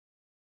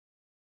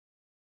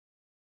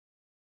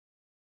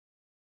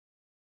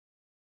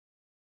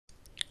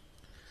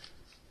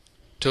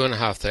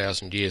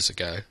2,500 years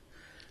ago,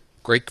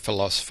 Greek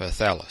philosopher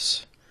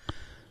Thales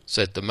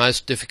said the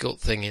most difficult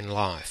thing in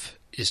life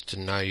is to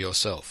know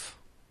yourself.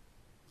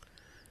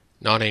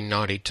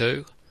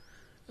 1992,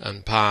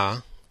 and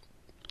Parr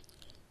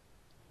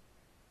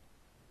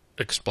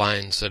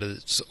explains that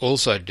it's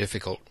also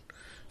difficult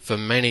for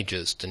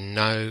managers to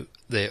know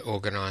their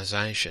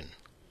organisation.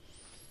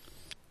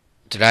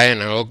 Today,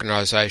 an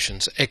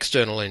organisation's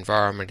external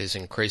environment is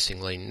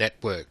increasingly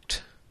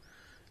networked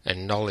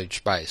and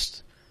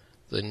knowledge-based.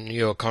 The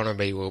new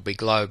economy will be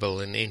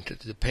global and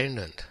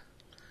interdependent.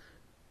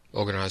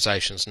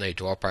 Organisations need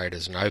to operate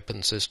as an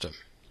open system.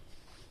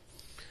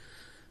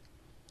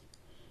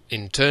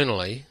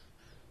 Internally,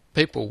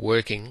 people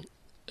working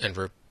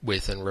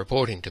with and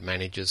reporting to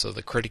managers are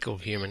the critical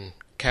human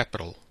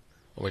capital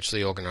on which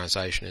the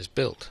organisation is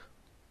built.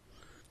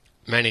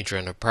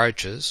 Management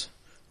approaches,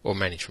 or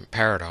management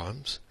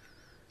paradigms,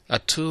 are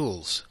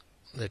tools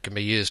that can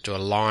be used to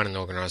align an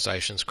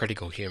organisation's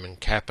critical human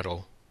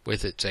capital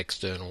with its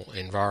external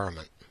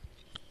environment.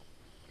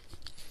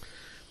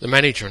 The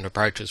management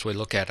approaches we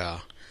look at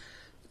are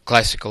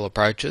classical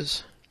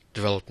approaches,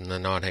 developed in the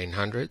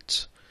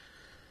 1900s,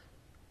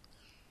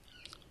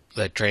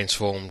 that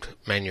transformed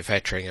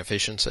manufacturing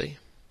efficiency.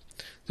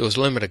 There was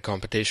limited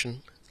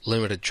competition,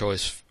 limited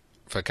choice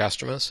for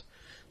customers,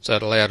 so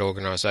it allowed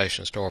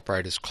organisations to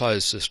operate as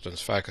closed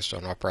systems focused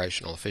on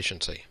operational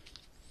efficiency.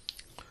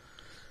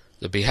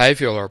 The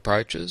behavioural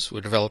approaches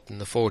were developed in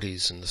the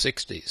 40s and the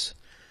 60s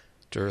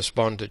to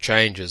respond to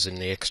changes in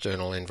the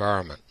external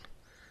environment.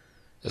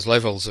 As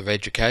levels of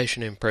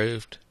education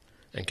improved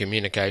and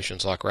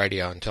communications like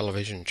radio and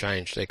television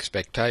changed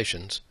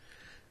expectations,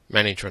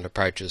 management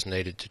approaches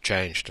needed to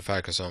change to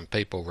focus on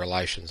people,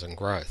 relations and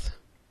growth.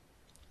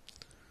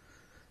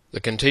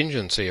 The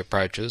contingency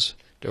approaches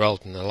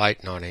developed in the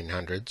late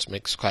 1900s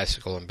mixed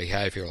classical and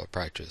behavioural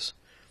approaches.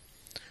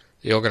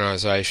 The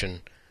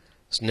organisation's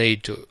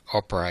need to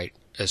operate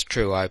as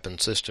true open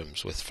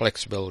systems with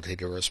flexibility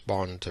to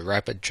respond to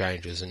rapid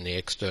changes in the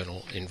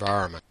external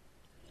environment.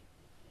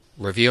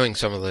 Reviewing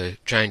some of the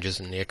changes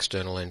in the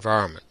external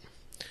environment,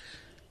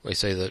 we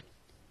see that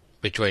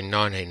between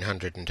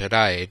 1900 and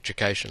today,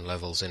 education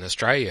levels in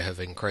Australia have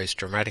increased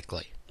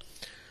dramatically,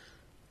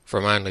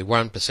 from only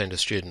 1% of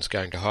students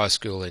going to high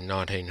school in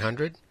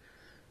 1900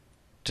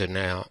 to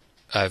now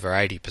over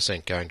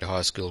 80% going to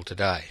high school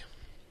today.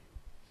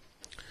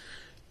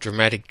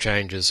 Dramatic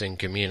changes in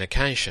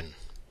communication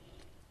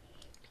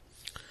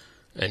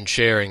and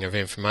sharing of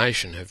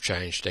information have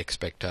changed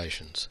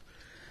expectations.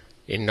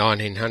 In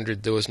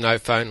 1900 there was no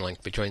phone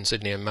link between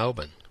Sydney and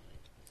Melbourne.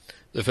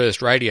 The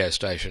first radio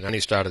station only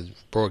started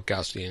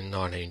broadcasting in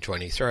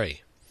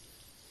 1923.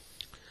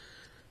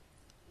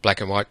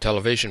 Black and white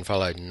television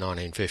followed in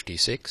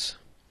 1956.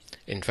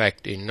 In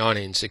fact, in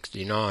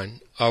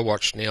 1969, I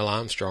watched Neil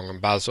Armstrong and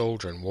Buzz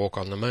Aldrin walk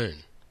on the moon.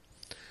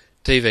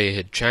 TV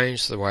had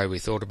changed the way we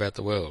thought about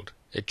the world.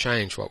 It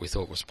changed what we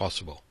thought was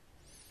possible.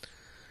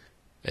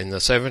 In the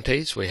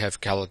 70s, we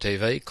have colour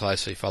TV,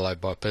 closely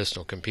followed by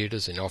personal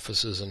computers in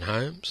offices and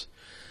homes.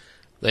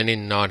 Then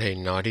in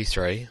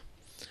 1993,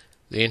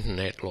 the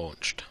internet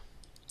launched.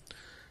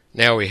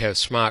 Now we have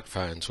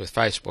smartphones with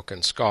Facebook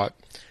and Skype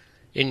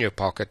in your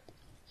pocket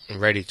and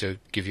ready to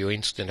give you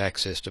instant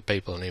access to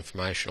people and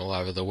information all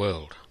over the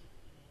world.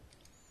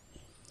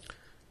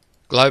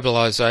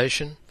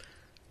 Globalisation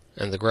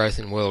and the growth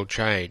in world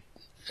trade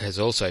has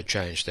also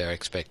changed our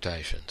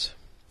expectations.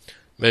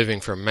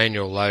 Moving from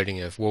manual loading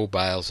of wool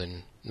bales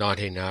in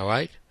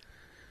 1908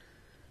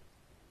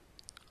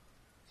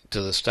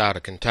 to the start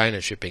of container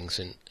shippings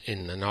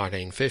in the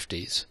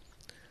 1950s,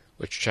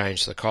 which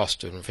changed the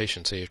cost and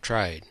efficiency of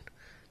trade.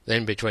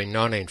 Then between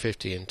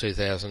 1950 and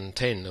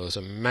 2010 there was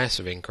a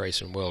massive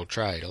increase in world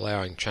trade,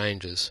 allowing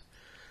changes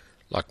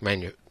like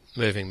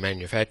moving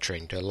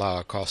manufacturing to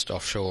lower cost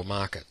offshore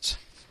markets.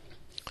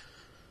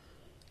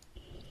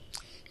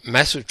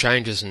 Massive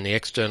changes in the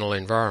external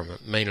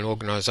environment mean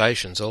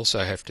organisations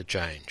also have to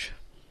change.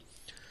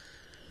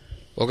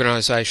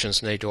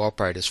 Organisations need to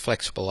operate as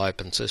flexible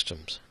open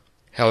systems.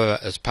 However,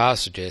 as Parr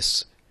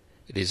suggests,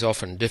 it is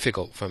often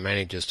difficult for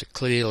managers to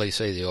clearly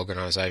see the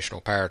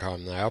organisational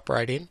paradigm they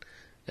operate in,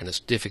 and it's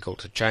difficult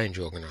to change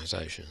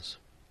organisations.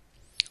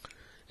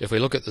 If we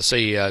look at the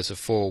CEOs of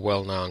 4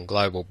 well-known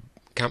global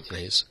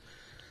companies,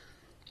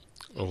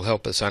 it will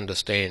help us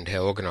understand how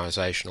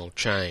organisational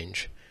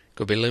change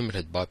could be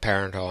limited by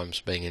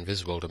paradigms being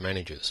invisible to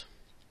managers.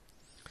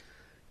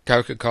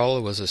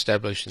 Coca-Cola was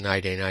established in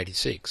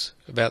 1886,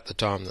 about the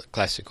time that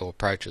classical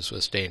approaches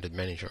were standard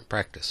management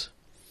practice.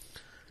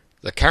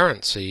 The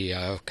current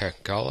CEO of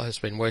Coca-Cola has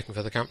been working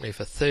for the company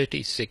for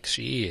 36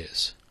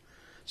 years,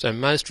 so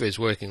most of his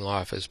working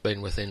life has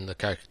been within the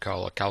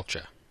Coca-Cola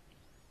culture.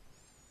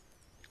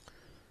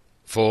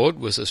 Ford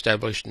was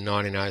established in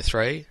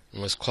 1903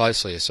 and was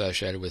closely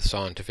associated with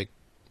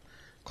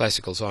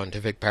classical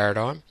scientific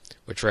paradigm,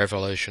 which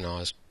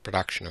revolutionised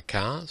production of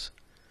cars.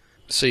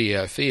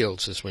 CEO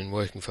Fields has been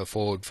working for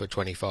Ford for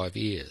 25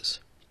 years.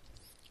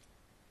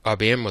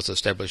 IBM was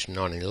established in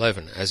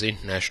 1911 as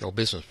International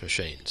Business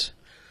Machines.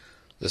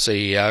 The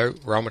CEO,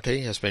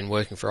 Rometty, has been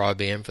working for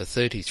IBM for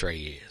 33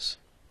 years.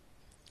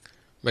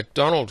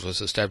 McDonald's was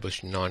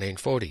established in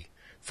 1940.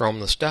 From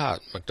the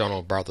start,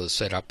 McDonald Brothers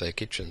set up their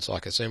kitchens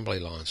like assembly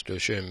lines to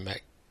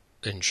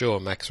ensure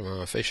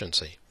maximum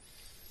efficiency.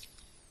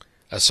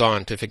 A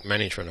scientific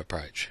management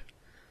approach.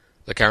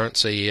 The current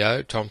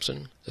CEO,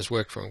 Thompson, has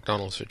worked for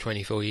McDonald's for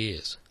 24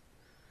 years.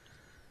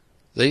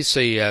 These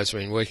CEOs have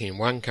been working in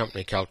one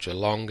company culture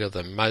longer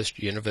than most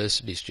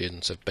university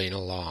students have been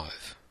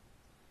alive.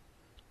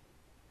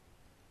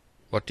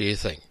 What do you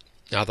think?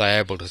 Are they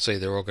able to see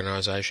their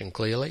organisation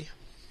clearly?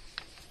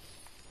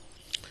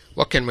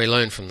 What can we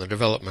learn from the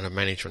development of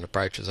management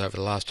approaches over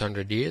the last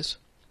 100 years?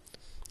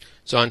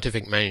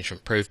 Scientific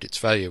management proved its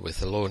value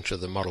with the launch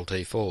of the Model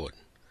T Ford.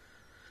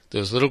 There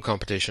was little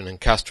competition and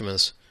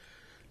customers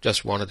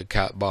just wanted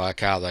to buy a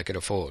car they could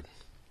afford.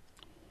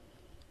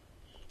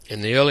 In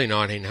the early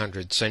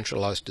 1900s,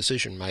 centralised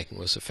decision-making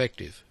was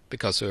effective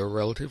because there were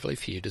relatively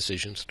few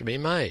decisions to be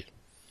made.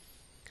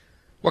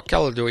 What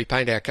colour do we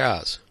paint our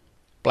cars?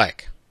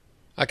 Black.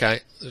 Okay,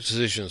 the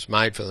decision was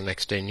made for the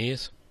next 10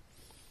 years.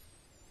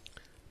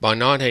 By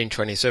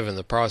 1927,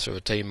 the price of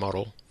a T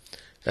model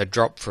had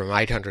dropped from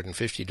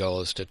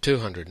 $850 to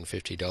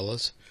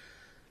 $250,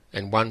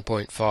 and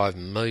 1.5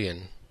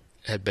 million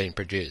had been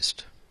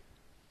produced.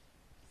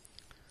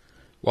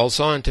 While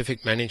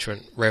scientific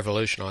management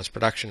revolutionised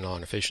production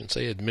line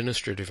efficiency,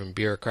 administrative and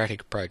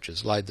bureaucratic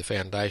approaches laid the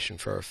foundation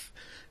for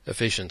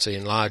efficiency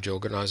in large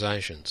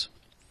organisations,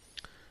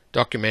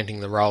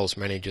 documenting the roles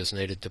managers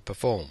needed to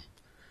perform: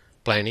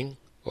 planning,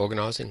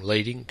 organising,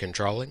 leading,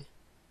 controlling.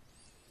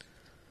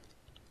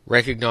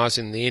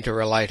 Recognising the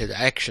interrelated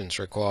actions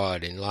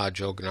required in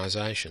large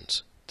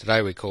organisations.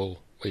 Today we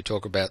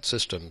talk about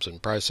systems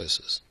and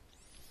processes.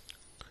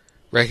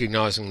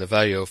 Recognising the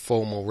value of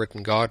formal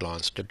written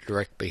guidelines to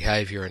direct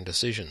behaviour and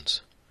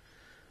decisions.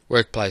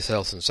 Workplace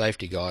health and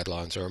safety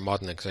guidelines are a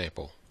modern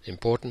example,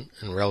 important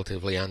and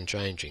relatively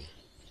unchanging.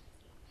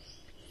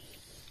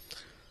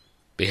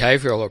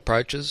 Behavioural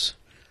approaches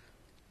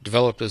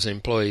developed as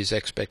employees'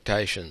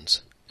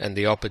 expectations and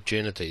the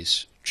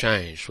opportunities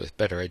changed with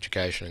better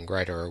education and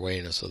greater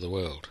awareness of the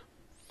world.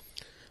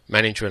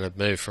 Management had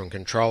moved from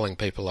controlling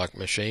people like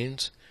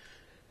machines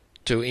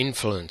to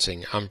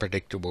influencing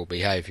unpredictable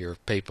behaviour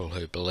of people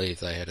who believed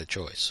they had a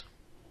choice.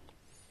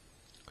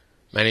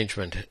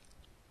 Management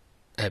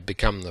had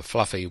become the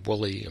fluffy,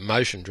 woolly,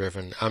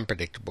 emotion-driven,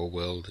 unpredictable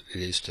world it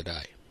is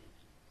today.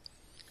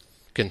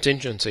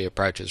 Contingency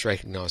approaches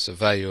recognise the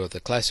value of the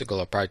classical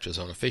approaches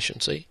on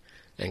efficiency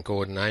and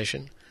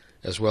coordination,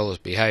 as well as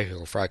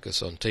behavioural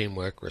focus on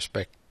teamwork,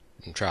 respect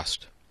and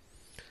trust.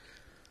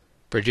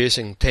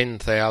 Producing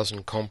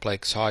 10,000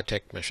 complex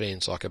high-tech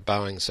machines like a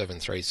Boeing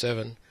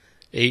 737,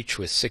 each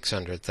with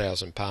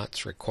 600,000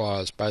 parts,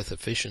 requires both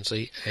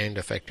efficiency and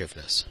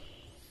effectiveness.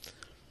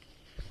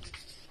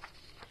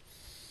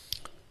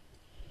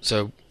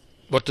 So,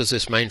 what does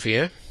this mean for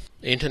you?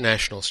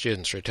 International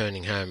students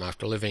returning home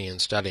after living and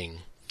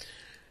studying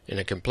in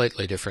a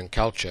completely different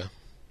culture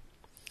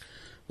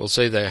will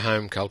see their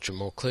home culture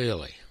more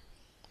clearly.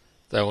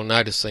 They will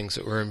notice things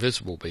that were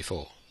invisible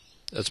before.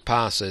 As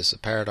Pa says, the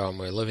paradigm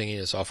we're living in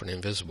is often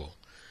invisible.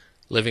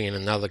 Living in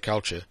another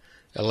culture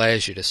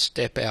allows you to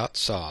step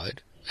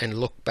outside and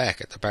look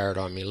back at the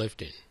paradigm you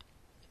lived in.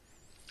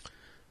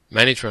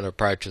 Management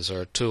approaches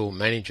are a tool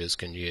managers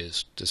can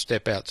use to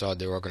step outside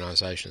their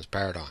organisation's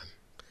paradigm.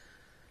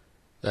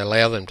 They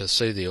allow them to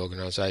see the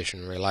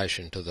organisation in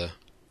relation to the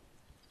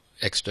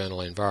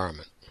external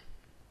environment.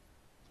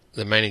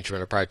 The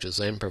management approaches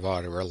then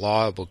provide a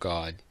reliable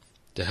guide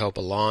to help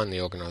align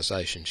the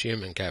organisation's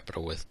human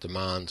capital with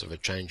demands of a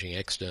changing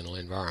external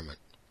environment.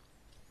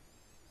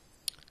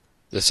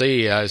 The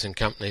CEOs in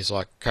companies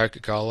like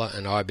Coca-Cola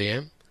and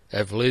IBM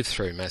have lived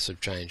through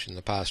massive change in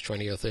the past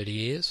 20 or 30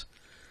 years.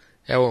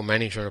 How will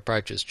management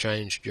approaches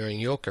change during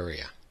your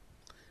career?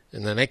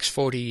 In the next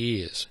 40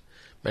 years,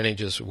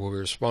 managers will be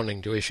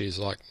responding to issues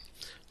like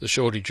the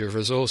shortage of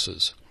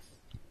resources,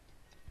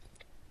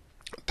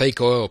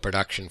 peak oil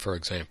production, for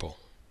example,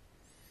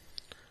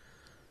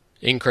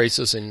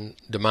 increases in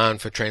demand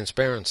for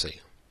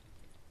transparency.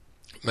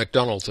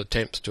 McDonald's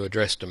attempts to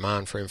address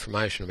demand for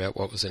information about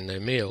what was in their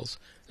meals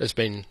has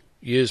been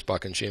used by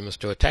consumers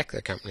to attack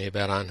the company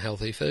about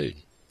unhealthy food.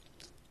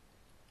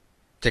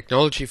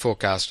 Technology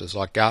forecasters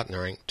like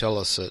Gartner Inc. tell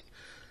us that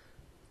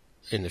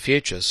in the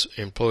future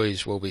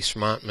employees will be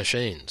smart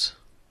machines.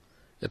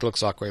 It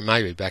looks like we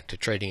may be back to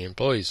treating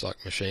employees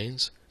like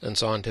machines, and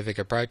scientific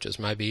approaches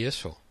may be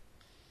useful.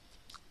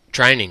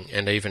 Training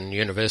and even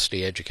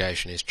university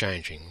education is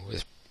changing,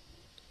 with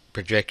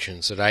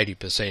projections that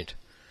 80%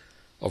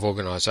 of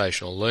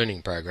organisational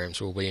learning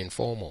programs will be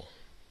informal.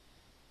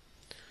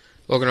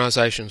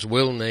 Organisations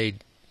will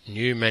need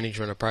new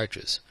management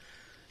approaches,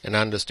 and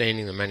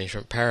understanding the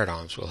management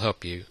paradigms will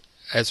help you,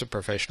 as a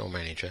professional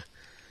manager,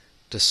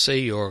 to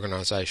see your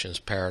organisation's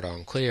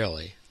paradigm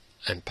clearly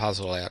and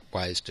puzzle out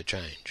ways to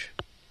change.